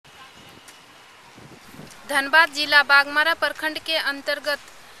धनबाद जिला बागमारा प्रखंड के अंतर्गत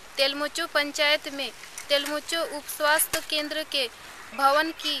तेलमोचो पंचायत में तेलमोचो उप स्वास्थ्य केंद्र के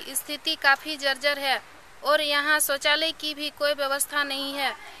भवन की स्थिति काफ़ी जर्जर है और यहाँ शौचालय की भी कोई व्यवस्था नहीं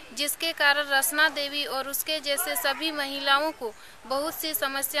है, जिसके कारण रसना देवी और उसके जैसे सभी महिलाओं को बहुत सी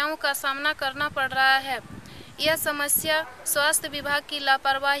समस्याओं का सामना करना पड़ रहा है। यह समस्या स्वास्थ्य विभाग की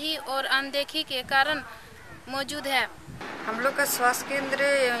लापरवाही और अनदेखी के कारण मौजूद है। हम लोग का स्वास्थ्य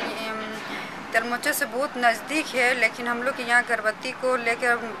केंद्र तेलमोचो से बहुत नज़दीक है, लेकिन हम लोग यहाँ गर्भवती को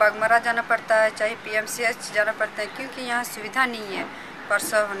लेकर बागमारा जाना पड़ता है, चाहे PMCH जाना पड़ता है, क्योंकि यहाँ सुविधा नहीं है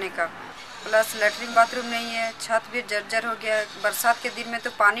प्रसव होने का। प्लस लैट्रिन बाथरूम नहीं है, छत भी जर्जर हो गया। बरसात के दिन में तो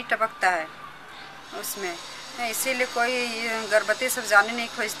पानी टपकता है उसमें, इसीलिए कोई गर्भवती सब जाने नहीं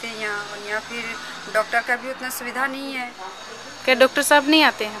खोजते यहाँ। और यहाँ फिर डॉक्टर का भी उतना सुविधा नहीं है। क्या डॉक्टर साहब नहीं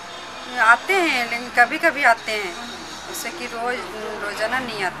आते हैं? आते हैं, लेकिन कभी कभी आते हैं, जैसे कि रोजाना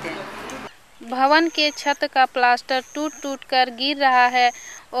नहीं आते हैं। भवन के छत का प्लास्टर टूट टूट कर गिर रहा है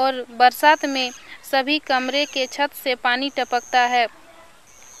और बरसात में सभी कमरे के छत से पानी टपकता है।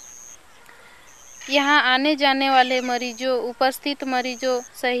 यहाँ आने जाने वाले मरीजों, उपस्थित मरीजों,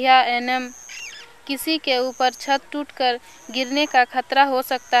 सहिया एनएम किसी के ऊपर छत टूटकर गिरने का खतरा हो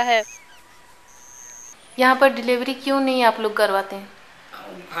सकता है। यहाँ पर डिलीवरी क्यों नहीं आप लोग करवाते हैं?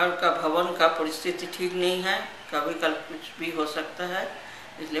 घर का भवन का परिस्थिति ठीक नहीं है, कभी कल कुछ भी हो सकता है,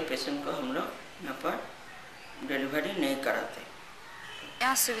 इसलिए पेशेंट को हम लोग यहाँ पर डिलीवरी नहीं कराते।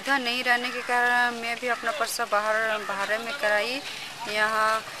 यहाँ सुविधा नहीं रहने के कारण मैं भी अपना प्रसव बाहर में कराई।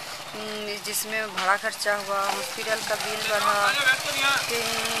 यहाँ जिसमें भाड़ा खर्चा हुआ, हॉस्पिटल का बिल बढ़ा,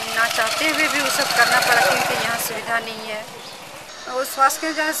 ना चाहते हुए भी वो सब करना पड़ा, क्योंकि यहाँ सुविधा नहीं है। और स्वास्थ्य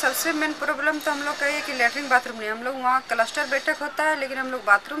के जहाँ सबसे मेन प्रॉब्लम तो हम लोग का ये कि लैट्रिन बाथरूम नहीं। हम लोग वहाँ क्लस्टर बैठक होता है, लेकिन हम लोग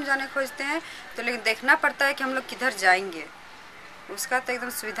बाथरूम जाने खोजते हैं, तो लेकिन देखना पड़ता है कि हम लोग किधर जाएंगे, उसका तो एकदम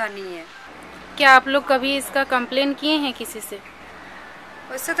सुविधा नहीं है। क्या आप लोग कभी इसका कंप्लेन किए हैं किसी से?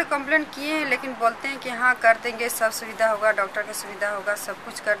 वैसे तो कंप्लेंट किए हैं, लेकिन बोलते हैं कि हाँ कर देंगे, सब सुविधा होगा, डॉक्टर का सुविधा होगा, सब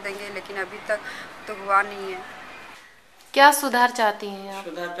कुछ कर देंगे, लेकिन अभी तक तो हुआ नहीं है। क्या सुधार चाहती हैं आप?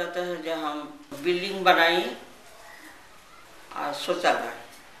 सुधार चाहते हैं जो हम बिल्डिंग बनाई और शौचालय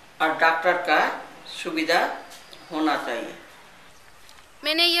और डॉक्टर का सुविधा होना चाहिए।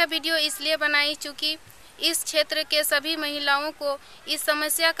 मैंने यह वीडियो इसलिए बनाई चूँकि इस क्षेत्र के सभी महिलाओं को इस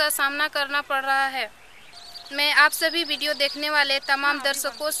समस्या का सामना करना पड़ रहा है। मैं आप सभी वीडियो देखने वाले तमाम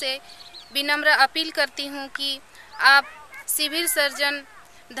दर्शकों से विनम्र अपील करती हूं कि आप सिविल सर्जन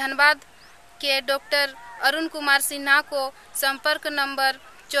धनबाद के डॉक्टर अरुण कुमार सिन्हा को संपर्क नंबर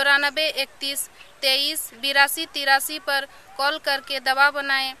 9431 23 82 83 पर कॉल करके दवा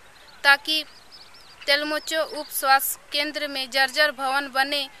बनाएं, ताकि तेलमोचो उप स्वास्थ्य केंद्र में जर्जर भवन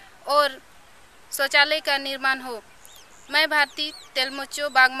बने और शौचालय का निर्माण हो। मैं भारती, तेलमोचो,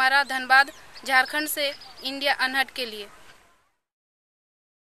 बागमारा, धनबाद, झारखंड से इंडिया अनहट के लिए।